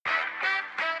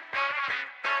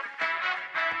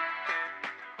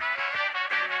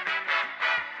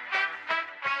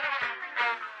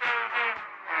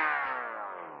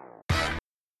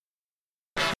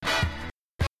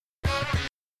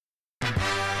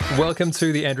Welcome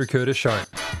to the Andrew Curtis Show,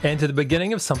 and to the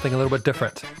beginning of something a little bit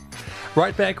different.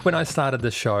 Right back when I started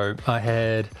this show, I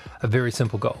had a very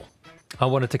simple goal. I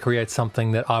wanted to create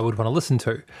something that I would want to listen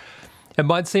to. It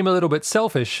might seem a little bit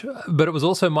selfish, but it was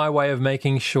also my way of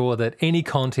making sure that any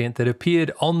content that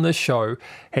appeared on this show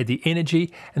had the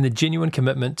energy and the genuine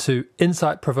commitment to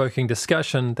insight-provoking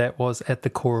discussion that was at the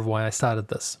core of why I started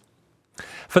this.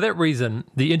 For that reason,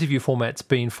 the interview format's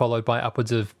been followed by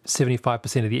upwards of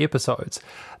 75% of the episodes,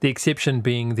 the exception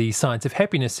being the Science of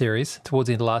Happiness series towards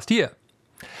the end of last year.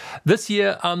 This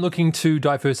year, I'm looking to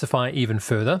diversify even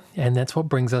further, and that's what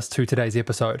brings us to today's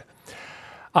episode.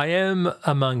 I am,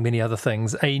 among many other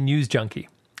things, a news junkie.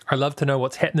 I love to know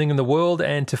what's happening in the world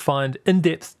and to find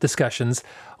in-depth discussions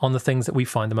on the things that we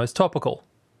find the most topical.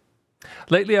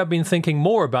 Lately, I've been thinking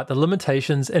more about the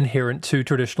limitations inherent to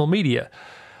traditional media.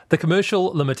 The commercial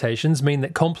limitations mean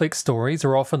that complex stories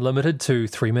are often limited to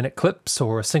 3-minute clips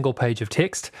or a single page of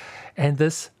text, and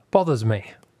this bothers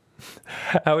me.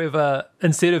 However,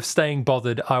 instead of staying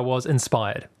bothered, I was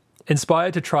inspired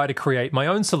to try to create my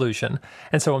own solution,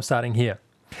 and so I'm starting here.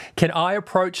 Can I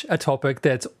approach a topic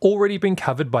that's already been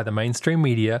covered by the mainstream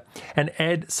media and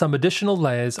add some additional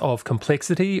layers of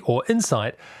complexity or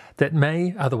insight that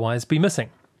may otherwise be missing?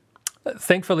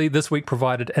 Thankfully, this week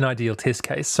provided an ideal test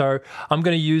case, so I'm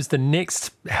going to use the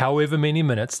next however many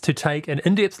minutes to take an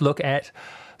in-depth look at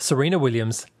Serena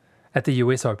Williams at the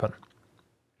US Open.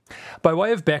 By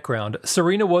way of background,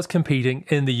 Serena was competing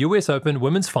in the US Open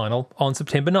Women's Final on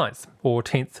September 9th, or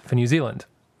 10th for New Zealand.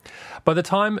 By the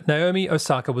time Naomi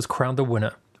Osaka was crowned the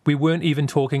winner, we weren't even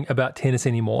talking about tennis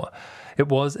anymore. It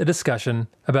was a discussion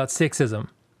about sexism.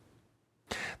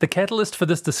 The catalyst for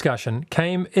this discussion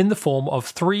came in the form of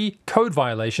 3 code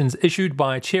violations issued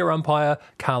by chair umpire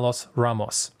Carlos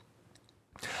Ramos.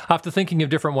 After thinking of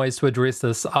different ways to address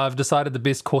this, I've decided the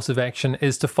best course of action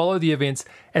is to follow the events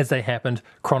as they happened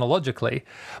chronologically.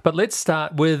 But let's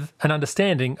start with an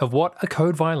understanding of what a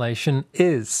code violation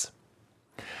is.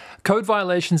 Code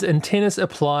violations in tennis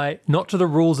apply not to the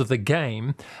rules of the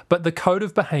game, but the code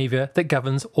of behavior that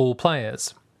governs all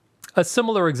players. A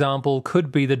similar example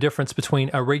could be the difference between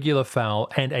a regular foul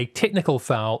and a technical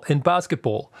foul in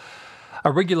basketball.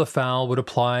 A regular foul would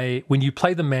apply when you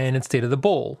play the man instead of the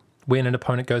ball, when an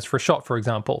opponent goes for a shot, for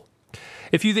example.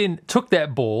 If you then took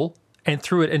that ball and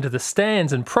threw it into the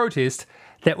stands in protest,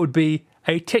 that would be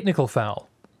a technical foul.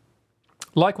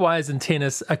 Likewise, in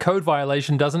tennis, a code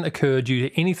violation doesn't occur due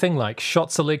to anything like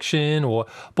shot selection or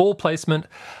ball placement,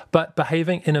 but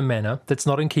behaving in a manner that's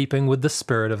not in keeping with the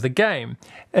spirit of the game,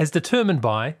 as determined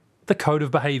by the code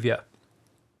of behavior.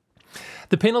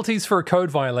 The penalties for a code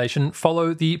violation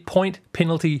follow the point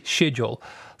penalty schedule,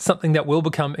 something that will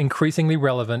become increasingly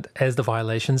relevant as the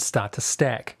violations start to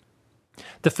stack.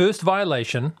 The first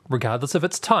violation, regardless of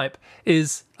its type,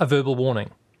 is a verbal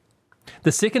warning.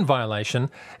 The second violation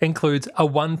includes a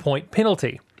 1-point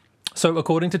penalty. So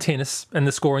according to tennis and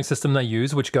the scoring system they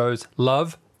use, which goes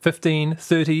love, 15,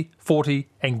 30, 40,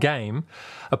 and game,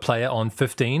 a player on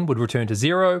 15 would return to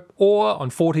 0, or on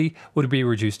 40 would be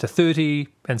reduced to 30,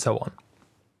 and so on.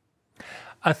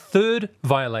 A third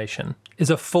violation is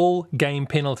a full game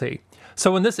penalty.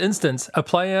 So in this instance, a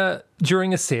player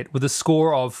during a set with a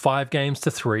score of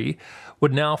 5-3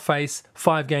 would now face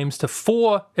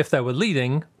 5-4 if they were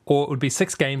leading, or it would be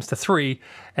 6-3,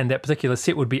 and that particular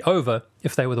set would be over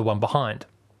if they were the one behind.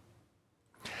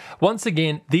 Once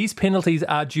again, these penalties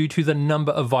are due to the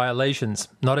number of violations,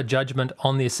 not a judgment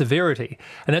on their severity,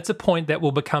 and that's a point that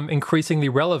will become increasingly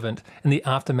relevant in the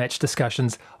after-match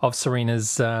discussions of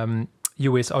Serena's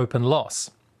US Open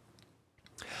loss.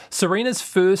 Serena's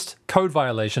first code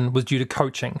violation was due to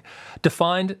coaching,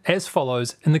 defined as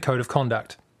follows in the Code of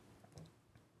Conduct.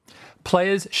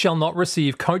 Players shall not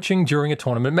receive coaching during a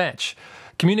tournament match.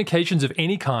 Communications of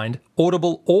any kind,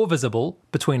 audible or visible,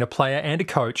 between a player and a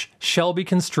coach shall be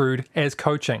construed as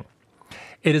coaching.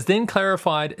 It is then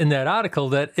clarified in that article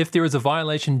that if there is a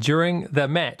violation during the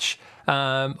match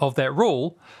of that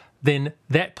rule, then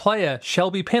that player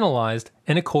shall be penalised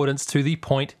in accordance to the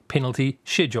point penalty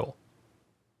schedule.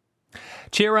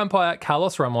 Chair umpire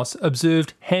Carlos Ramos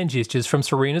observed hand gestures from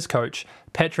Serena's coach,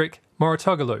 Patrick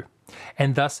Mouratoglou,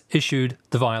 and thus issued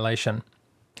the violation.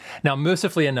 Now,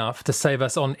 mercifully enough, to save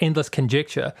us on endless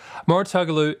conjecture,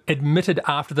 Mouratoglou admitted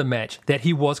after the match that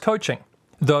he was coaching,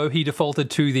 though he defaulted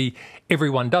to the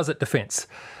everyone does it defence,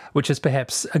 which is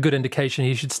perhaps a good indication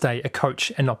he should stay a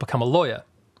coach and not become a lawyer.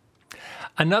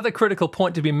 Another critical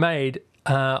point to be made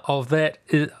another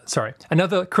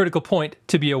critical point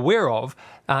to be aware of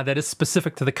that is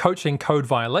specific to the coaching code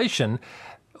violation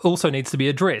also needs to be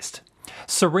addressed.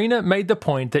 Serena made the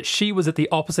point that she was at the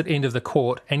opposite end of the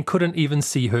court and couldn't even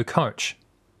see her coach.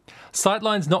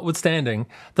 Sidelines notwithstanding,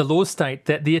 the laws state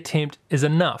that the attempt is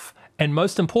enough, and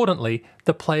most importantly,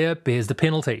 the player bears the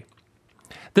penalty.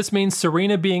 This means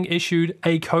Serena being issued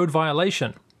a code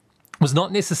violation was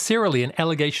not necessarily an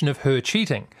allegation of her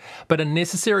cheating, but a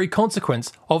necessary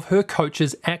consequence of her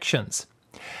coach's actions.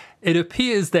 It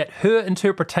appears that her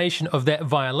interpretation of that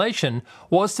violation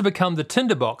was to become the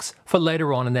tinderbox for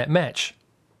later on in that match.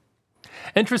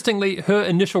 Interestingly, her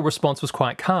initial response was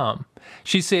quite calm.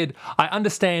 She said, "I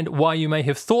understand why you may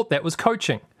have thought that was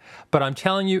coaching, but I'm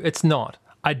telling you it's not.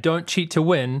 I don't cheat to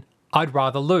win, I'd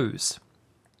rather lose."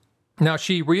 Now,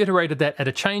 she reiterated that at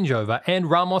a changeover, and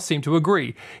Ramos seemed to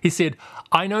agree. He said,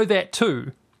 "I know that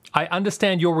too. I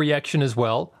understand your reaction as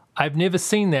well. I've never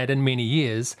seen that in many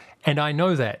years, and I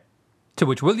know that." To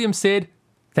which Williams said,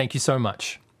 "Thank you so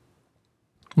much."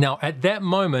 Now, at that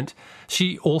moment,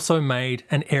 she also made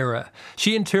an error.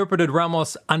 She interpreted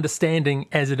Ramos' understanding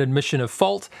as an admission of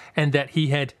fault and that he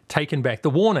had taken back the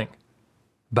warning.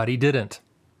 But he didn't.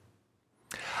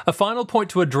 A final point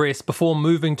to address before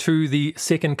moving to the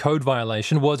second code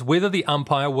violation was whether the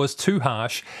umpire was too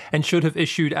harsh and should have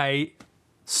issued a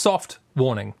soft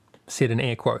warning, said in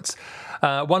air quotes,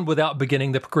 one without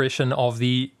beginning the progression of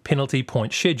the penalty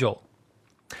point schedule.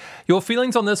 Your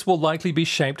feelings on this will likely be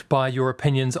shaped by your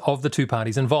opinions of the two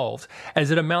parties involved,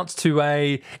 as it amounts to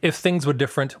a "if things were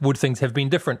different, would things have been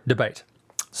different" debate.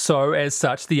 So, as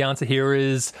such, the answer here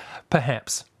is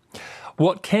perhaps.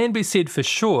 What can be said for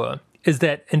sure is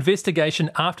that investigation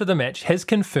after the match has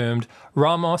confirmed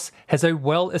Ramos has a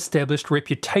well-established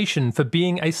reputation for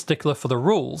being a stickler for the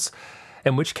rules,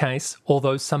 in which case,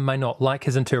 although some may not like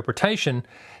his interpretation,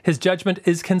 his judgment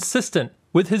is consistent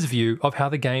with his view of how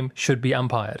the game should be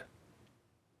umpired.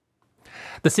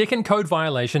 The second code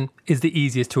violation is the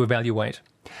easiest to evaluate.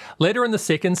 Later in the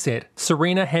second set,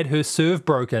 Serena had her serve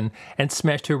broken and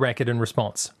smashed her racket in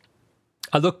response.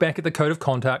 A look back at the code of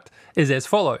conduct is as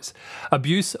follows.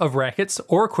 Abuse of rackets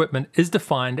or equipment is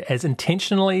defined as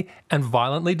intentionally and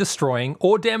violently destroying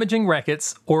or damaging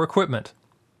rackets or equipment.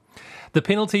 The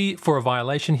penalty for a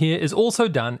violation here is also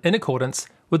done in accordance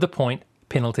with the point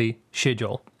penalty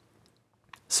schedule.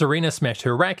 Serena smashed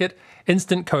her racket,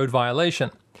 instant code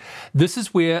violation. This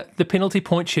is where the penalty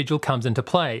point schedule comes into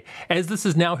play. As this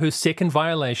is now her second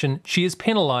violation, she is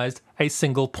penalised a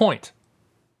single point.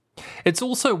 It's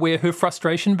also where her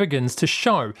frustration begins to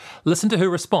show. Listen to her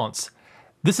response.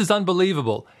 "This is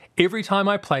unbelievable. Every time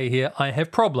I play here, I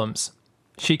have problems."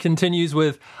 She continues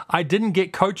with, "I didn't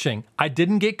get coaching. I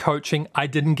didn't get coaching. I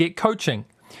didn't get coaching.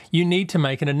 You need to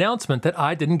make an announcement that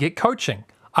I didn't get coaching.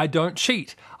 I don't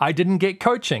cheat. I didn't get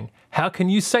coaching. How can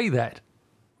you say that?"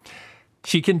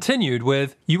 She continued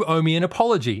with, "You owe me an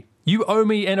apology. You owe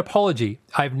me an apology.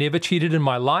 I've never cheated in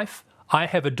my life. I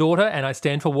have a daughter and I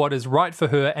stand for what is right for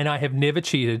her and I have never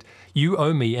cheated. You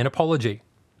owe me an apology."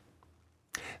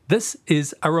 This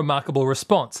is a remarkable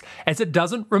response, as it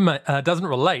doesn't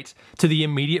relate to the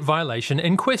immediate violation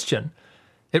in question.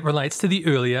 It relates to the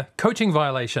earlier coaching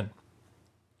violation.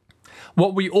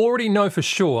 What we already know for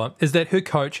sure is that her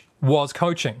coach was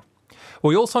coaching.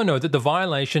 We also know that the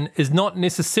violation is not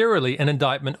necessarily an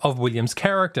indictment of Williams'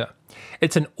 character.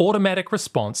 It's an automatic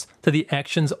response to the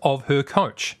actions of her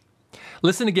coach.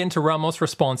 Listen again to Ramos'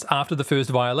 response after the first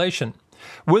violation.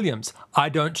 Williams, "I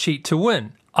don't cheat to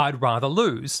win. I'd rather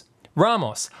lose."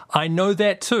 Ramos, "I know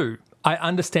that too. I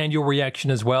understand your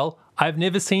reaction as well. I've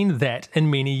never seen that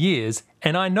in many years,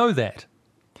 and I know that."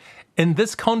 In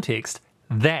this context,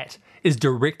 that is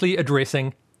directly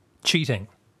addressing cheating.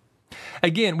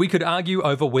 Again, we could argue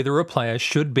over whether a player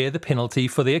should bear the penalty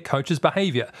for their coach's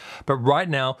behaviour, but right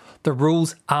now the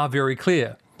rules are very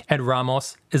clear, and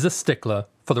Ramos is a stickler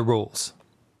for the rules.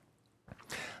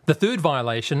 The third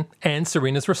violation, and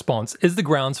Serena's response, is the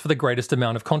grounds for the greatest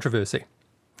amount of controversy.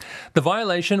 The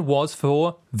violation was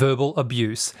for verbal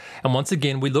abuse, and once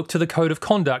again we look to the code of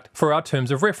conduct for our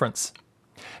terms of reference.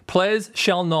 Players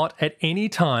shall not at any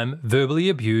time verbally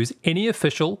abuse any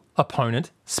official,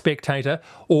 opponent, spectator,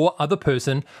 or other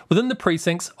person within the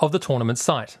precincts of the tournament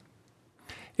site.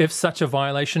 If such a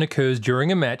violation occurs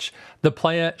during a match, the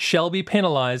player shall be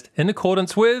penalised in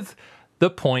accordance with the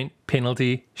point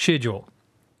penalty schedule.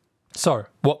 So,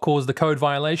 what caused the code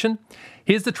violation?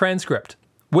 Here's the transcript.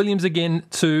 Williams again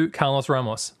to Carlos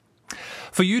Ramos.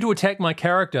 "For you to attack my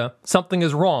character, something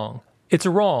is wrong. It's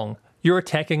wrong. You're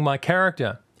attacking my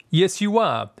character. Yes, you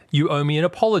are. You owe me an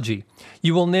apology.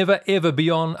 You will never ever be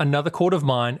on another court of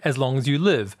mine as long as you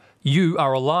live. You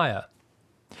are a liar.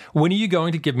 When are you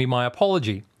going to give me my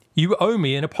apology? You owe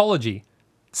me an apology.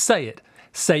 Say it.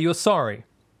 Say you're sorry.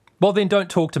 Well then don't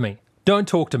talk to me. Don't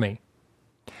talk to me.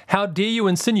 How dare you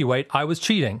insinuate I was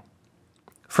cheating?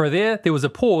 For there was a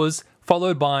pause,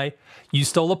 followed by, you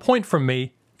stole a point from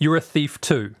me, you're a thief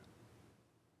too.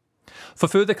 For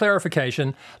further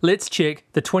clarification, let's check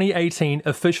the 2018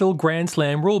 official Grand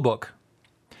Slam rulebook.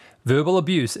 Verbal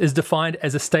abuse is defined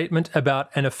as a statement about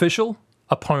an official,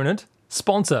 opponent,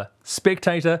 sponsor,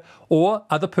 spectator, or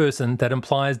other person that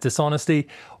implies dishonesty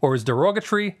or is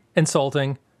derogatory,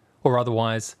 insulting, or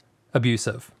otherwise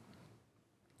abusive.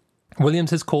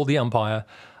 Williams has called the umpire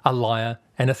a liar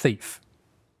and a thief.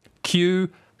 Cue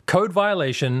code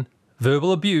violation,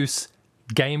 verbal abuse,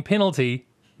 game penalty,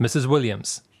 Mrs.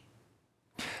 Williams.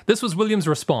 This was Williams'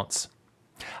 response.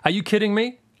 Are you kidding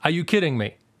me? Are you kidding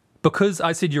me? Because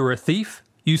I said you're a thief,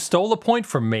 you stole a point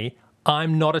from me,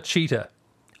 I'm not a cheater.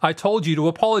 I told you to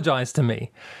apologize to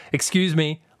me. Excuse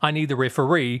me, I need the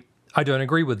referee. I don't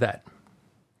agree with that.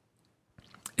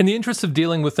 In the interest of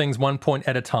dealing with things one point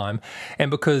at a time, and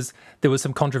because there was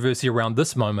some controversy around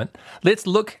this moment, let's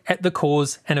look at the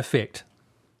cause and effect.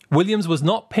 Williams was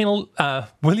not penalized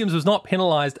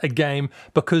a game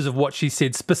because of what she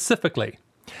said specifically.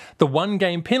 The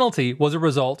 1-game penalty was a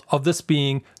result of this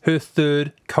being her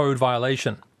third code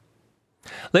violation.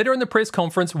 Later in the press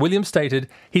conference, Williams stated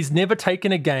he's never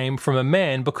taken a game from a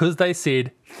man because they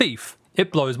said, thief,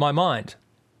 it blows my mind.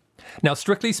 Now,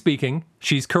 strictly speaking,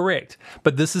 she's correct,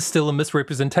 but this is still a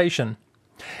misrepresentation.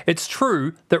 It's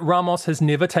true that Ramos has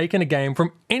never taken a game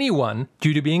from anyone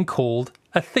due to being called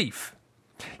a thief.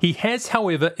 He has,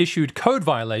 however, issued code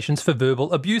violations for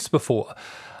verbal abuse before.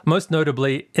 Most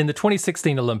notably, in the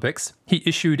 2016 Olympics, he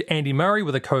issued Andy Murray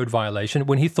with a code violation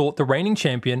when he thought the reigning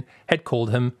champion had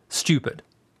called him stupid.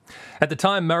 At the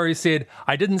time, Murray said,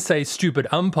 I didn't say stupid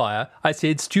umpire, I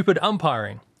said stupid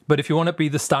umpiring. But if you want to be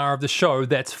the star of the show,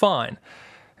 that's fine,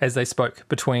 as they spoke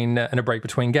in a break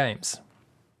between games.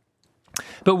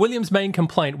 But Williams' main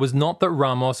complaint was not that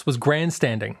Ramos was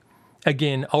grandstanding.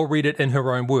 Again, I'll read it in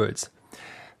her own words.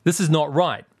 This is not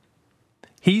right.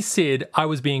 He said I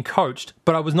was being coached,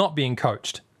 but I was not being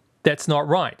coached. That's not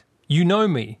right. You know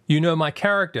me. You know my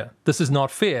character. This is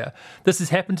not fair. This has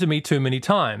happened to me too many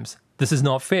times. This is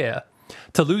not fair.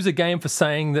 To lose a game for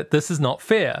saying that this is not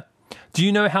fair. Do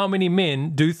you know how many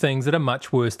men do things that are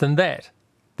much worse than that?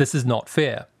 This is not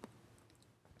fair.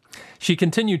 She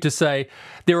continued to say,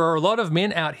 there are a lot of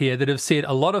men out here that have said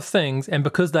a lot of things, and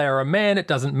because they are a man, it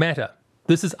doesn't matter.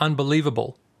 This is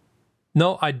unbelievable.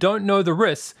 No, I don't know the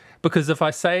risks, because if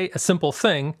I say a simple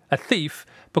thing, a thief,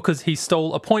 because he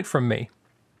stole a point from me.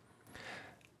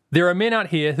 There are men out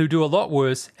here who do a lot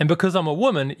worse, and because I'm a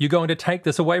woman, you're going to take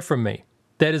this away from me.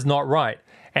 That is not right.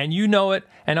 And you know it,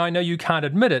 and I know you can't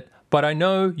admit it, but I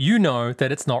know you know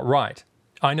that it's not right.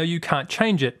 I know you can't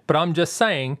change it, but I'm just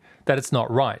saying that it's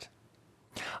not right.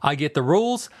 I get the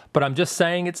rules, but I'm just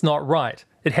saying it's not right.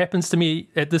 It happens to me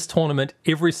at this tournament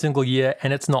every single year,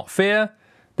 and it's not fair.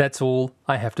 That's all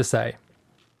I have to say.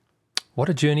 What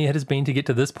a journey it has been to get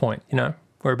to this point. You know,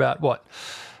 we're about,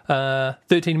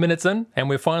 13 minutes in, and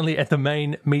we're finally at the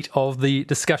main meat of the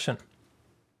discussion.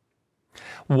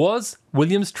 Was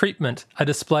Williams' treatment a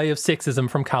display of sexism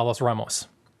from Carlos Ramos?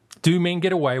 Do men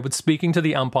get away with speaking to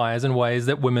the umpires in ways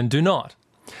that women do not?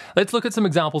 Let's look at some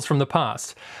examples from the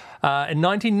past. In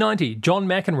 1990, John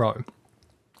McEnroe.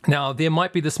 Now, there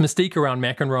might be this mystique around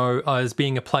McEnroe as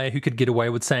being a player who could get away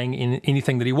with saying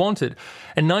anything that he wanted.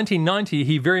 In 1990,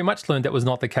 he very much learned that was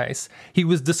not the case. He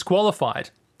was disqualified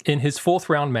in his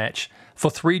fourth-round match for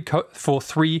three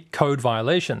code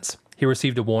violations. He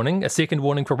received a warning, a second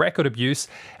warning for record abuse,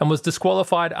 and was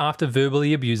disqualified after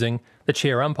verbally abusing the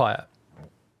chair umpire.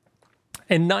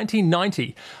 In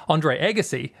 1990, Andre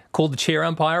Agassi called the chair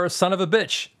umpire a son of a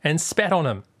bitch and spat on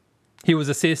him. He was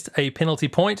assessed a penalty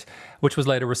point, which was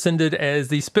later rescinded as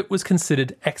the spit was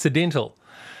considered accidental.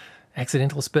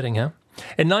 Accidental spitting, huh?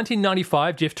 In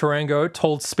 1995, Jeff Tarango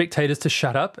told spectators to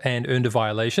shut up and earned a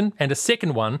violation, and a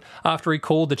second one after he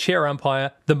called the chair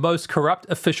umpire the most corrupt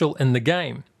official in the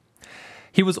game.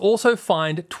 He was also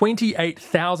fined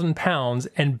 £28,000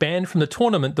 and banned from the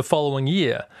tournament the following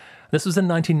year. This was in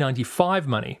 1995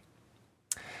 money.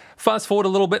 Fast forward a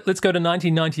little bit, let's go to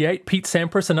 1998. Pete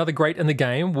Sampras, another great in the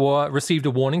game, received a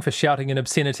warning for shouting an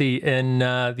obscenity in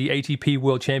the ATP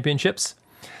World Championships.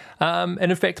 And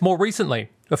in fact, more recently,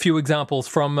 a few examples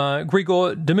from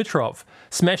Grigor Dimitrov.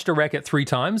 Smashed a racket 3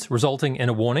 times, resulting in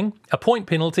a warning, a point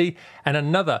penalty, and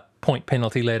another point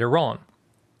penalty later on.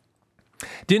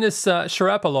 Denis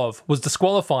Shapovalov was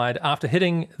disqualified after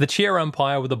hitting the chair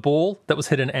umpire with a ball that was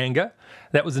hit in anger.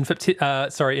 That was in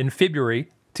February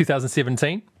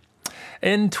 2017.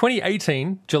 In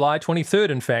 2018, July 23rd,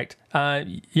 in fact,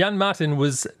 Jan Martin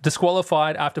was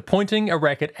disqualified after pointing a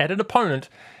racket at an opponent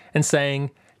and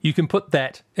saying, "You can put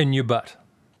that in your butt."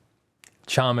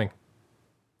 Charming.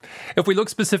 If we look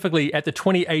specifically at the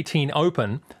 2018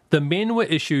 Open, the men were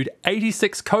issued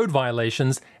 86 code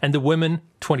violations and the women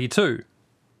 22.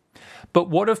 But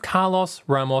what of Carlos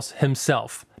Ramos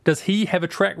himself? Does he have a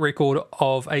track record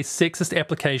of a sexist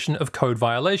application of code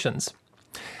violations?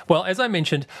 Well, as I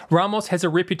mentioned, Ramos has a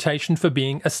reputation for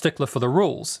being a stickler for the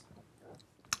rules.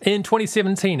 In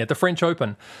 2017 at the French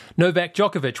Open, Novak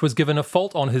Djokovic was given a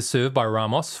fault on his serve by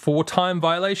Ramos for time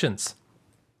violations.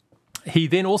 He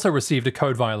then also received a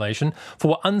code violation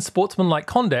for unsportsmanlike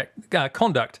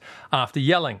conduct after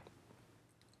yelling.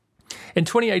 In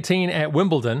 2018 at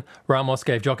Wimbledon, Ramos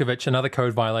gave Djokovic another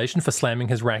code violation for slamming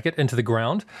his racket into the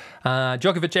ground.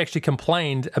 Djokovic actually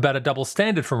complained about a double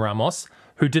standard from Ramos,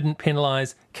 who didn't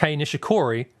penalise Kei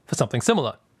Nishikori for something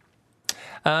similar.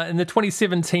 In the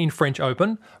 2017 French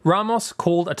Open, Ramos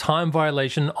called a time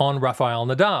violation on Rafael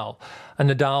Nadal, and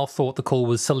Nadal thought the call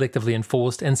was selectively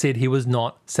enforced and said he was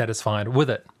not satisfied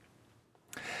with it.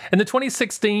 In the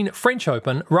 2016 French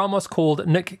Open, Ramos called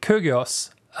Nick Kyrgios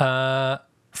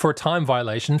for a time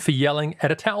violation for yelling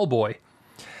at a towel boy.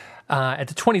 At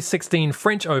the 2016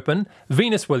 French Open,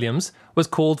 Venus Williams was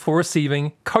called for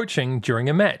receiving coaching during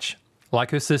a match.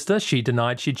 Like her sister, she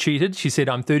denied she cheated. She said,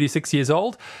 "I'm 36 years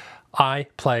old. I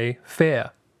play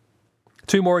fair."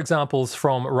 Two more examples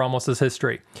from Ramos's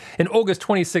history. In August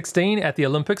 2016 at the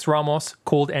Olympics, Ramos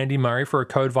called Andy Murray for a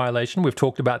code violation. We've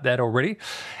talked about that already.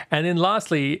 And then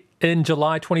lastly, in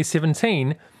July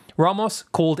 2017, Ramos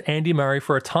called Andy Murray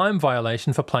for a time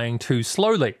violation for playing too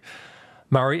slowly.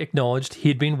 Murray acknowledged he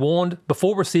had been warned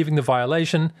before receiving the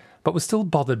violation, but was still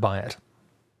bothered by it.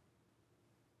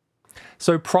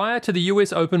 So prior to the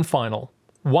US Open final,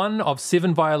 1 of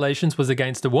 7 violations was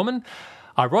against a woman.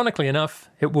 Ironically enough,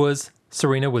 it was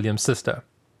Serena Williams' sister.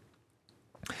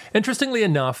 Interestingly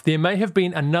enough, there may have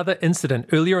been another incident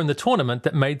earlier in the tournament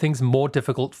that made things more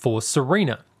difficult for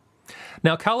Serena.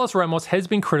 Now, Carlos Ramos has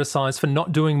been criticised for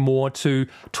not doing more to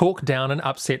talk down an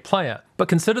upset player, but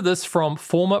consider this from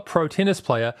former pro tennis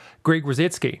player Greg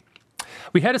Rosetsky.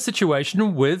 We had a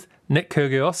situation with Nick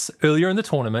Kyrgios earlier in the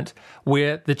tournament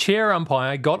where the chair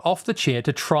umpire got off the chair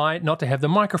to try not to have the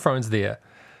microphones there.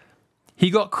 He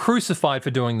got crucified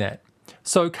for doing that.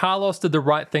 So Carlos did the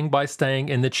right thing by staying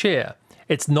in the chair.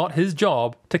 It's not his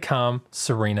job to calm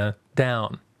Serena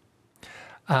down.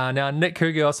 Now, Nick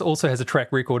Kyrgios also has a track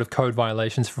record of code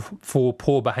violations for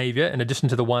poor behaviour, in addition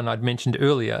to the one I'd mentioned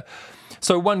earlier.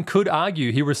 So one could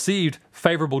argue he received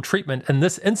favourable treatment in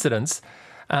this incident,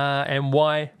 and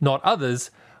why not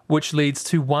others, which leads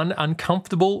to one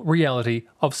uncomfortable reality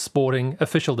of sporting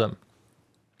officialdom.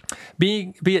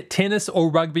 Be it tennis or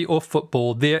rugby or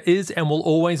football, there is and will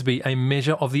always be a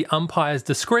measure of the umpire's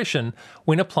discretion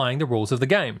when applying the rules of the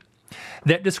game.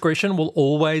 That discretion will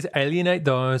always alienate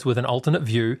those with an alternate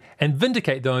view and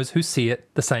vindicate those who see it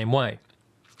the same way.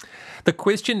 The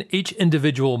question each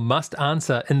individual must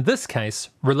answer in this case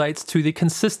relates to the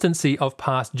consistency of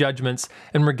past judgments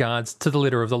in regards to the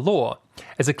letter of the law,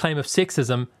 as a claim of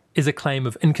sexism is a claim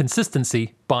of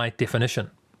inconsistency by definition.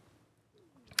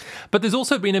 But there's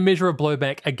also been a measure of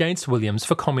blowback against Williams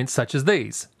for comments such as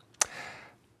these.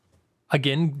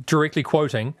 Again, directly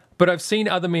quoting, "But I've seen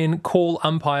other men call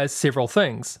umpires several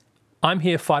things. I'm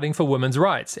here fighting for women's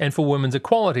rights and for women's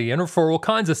equality and for all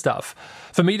kinds of stuff.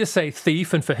 For me to say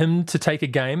thief and for him to take a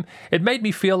game, it made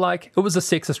me feel like it was a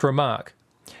sexist remark.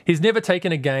 He's never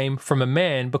taken a game from a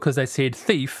man because they said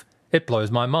thief. It blows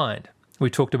my mind."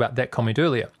 We talked about that comment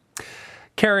earlier.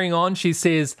 Carrying on, she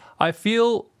says, "I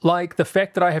feel like the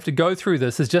fact that I have to go through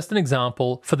this is just an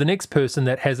example for the next person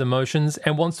that has emotions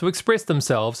and wants to express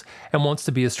themselves and wants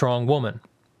to be a strong woman."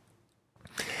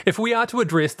 If we are to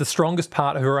address the strongest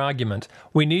part of her argument,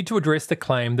 we need to address the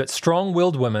claim that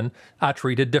strong-willed women are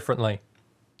treated differently.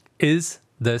 Is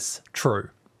this true?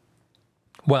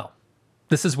 Well,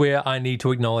 this is where I need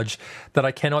to acknowledge that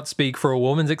I cannot speak for a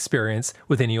woman's experience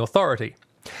with any authority.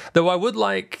 Though I would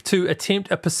like to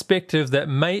attempt a perspective that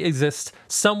may exist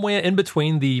somewhere in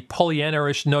between the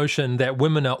Pollyanna-ish notion that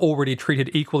women are already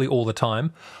treated equally all the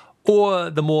time, or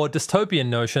the more dystopian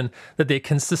notion that they're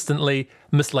consistently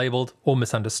mislabeled or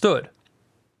misunderstood.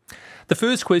 The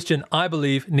first question I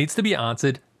believe needs to be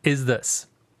answered is this: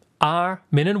 are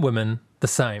men and women the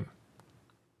same?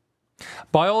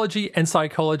 Biology and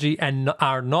psychology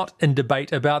are not in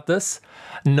debate about this.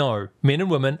 No, men and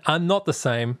women are not the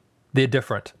same. They're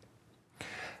different.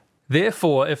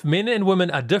 Therefore, if men and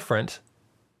women are different,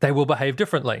 they will behave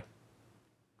differently.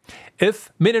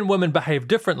 If men and women behave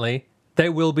differently, they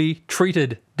will be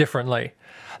treated differently.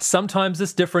 Sometimes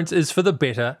this difference is for the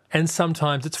better, and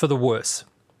sometimes it's for the worse.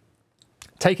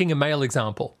 Taking a male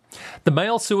example, the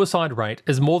male suicide rate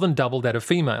is more than double that of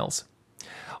females.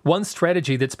 One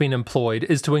strategy that's been employed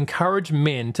is to encourage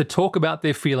men to talk about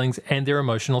their feelings and their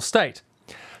emotional state,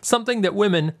 something that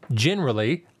women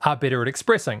generally are better at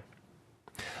expressing.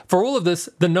 For all of this,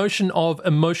 the notion of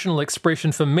emotional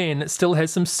expression for men still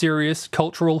has some serious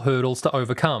cultural hurdles to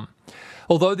overcome.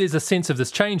 Although there's a sense of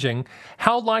this changing,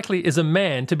 how likely is a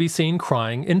man to be seen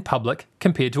crying in public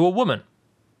compared to a woman?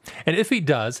 And if he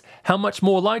does, how much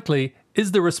more likely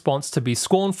is the response to be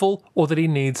scornful or that he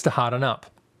needs to harden up?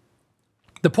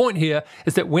 The point here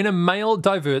is that when a male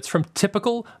diverts from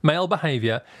typical male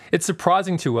behaviour, it's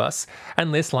surprising to us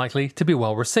and less likely to be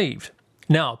well received.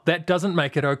 Now, that doesn't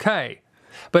make it okay,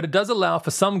 but it does allow for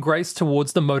some grace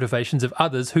towards the motivations of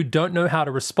others who don't know how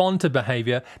to respond to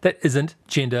behaviour that isn't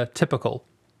gender typical.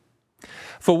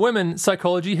 For women,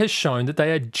 psychology has shown that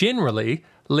they are generally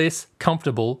less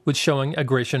comfortable with showing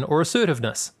aggression or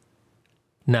assertiveness.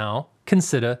 Now,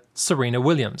 consider Serena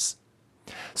Williams.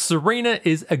 Serena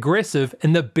is aggressive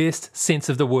in the best sense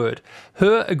of the word.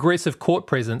 Her aggressive court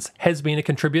presence has been a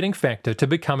contributing factor to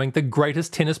becoming the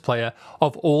greatest tennis player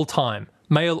of all time,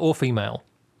 male or female.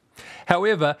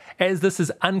 However, as this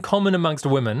is uncommon amongst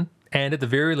women, and at the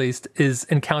very least is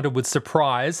encountered with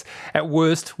surprise, at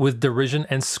worst with derision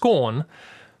and scorn,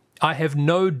 I have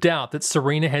no doubt that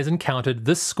Serena has encountered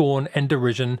this scorn and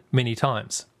derision many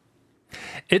times.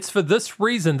 It's for this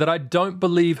reason that I don't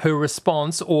believe her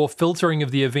response or filtering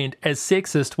of the event as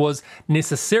sexist was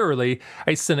necessarily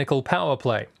a cynical power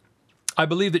play. I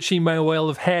believe that she may well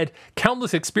have had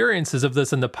countless experiences of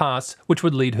this in the past which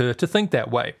would lead her to think that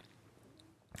way.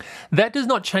 That does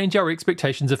not change our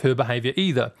expectations of her behaviour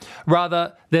either,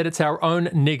 rather that it's our own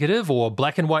negative or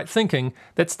black and white thinking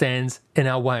that stands in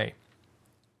our way.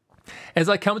 As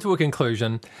I come to a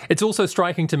conclusion, it's also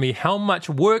striking to me how much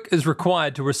work is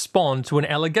required to respond to an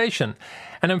allegation,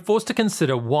 and I'm forced to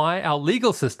consider why our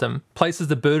legal system places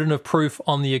the burden of proof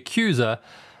on the accuser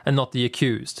and not the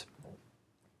accused.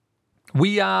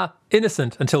 We are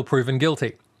innocent until proven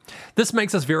guilty. This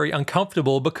makes us very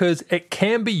uncomfortable because it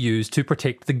can be used to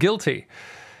protect the guilty,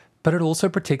 but it also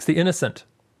protects the innocent.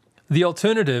 The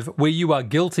alternative, where you are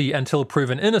guilty until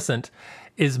proven innocent,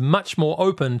 is much more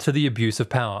open to the abuse of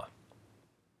power.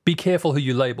 Be careful who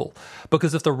you label,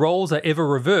 because if the roles are ever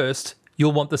reversed,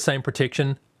 you'll want the same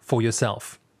protection for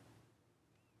yourself.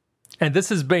 And this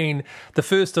has been the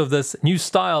first of this new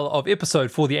style of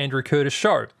episode for The Andrew Curtis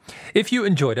Show. If you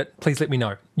enjoyed it, please let me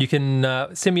know. You can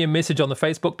send me a message on the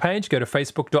Facebook page, go to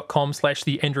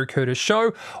facebook.com/The Andrew Curtis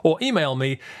Show, or email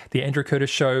me,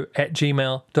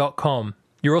 theandrewcurtisshow@gmail.com.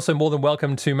 You're also more than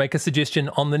welcome to make a suggestion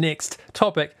on the next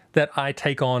topic that I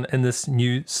take on in this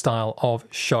new style of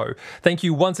show. Thank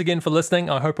you once again for listening.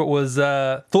 I hope it was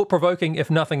thought-provoking, if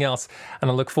nothing else,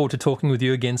 and I look forward to talking with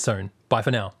you again soon. Bye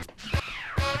for now.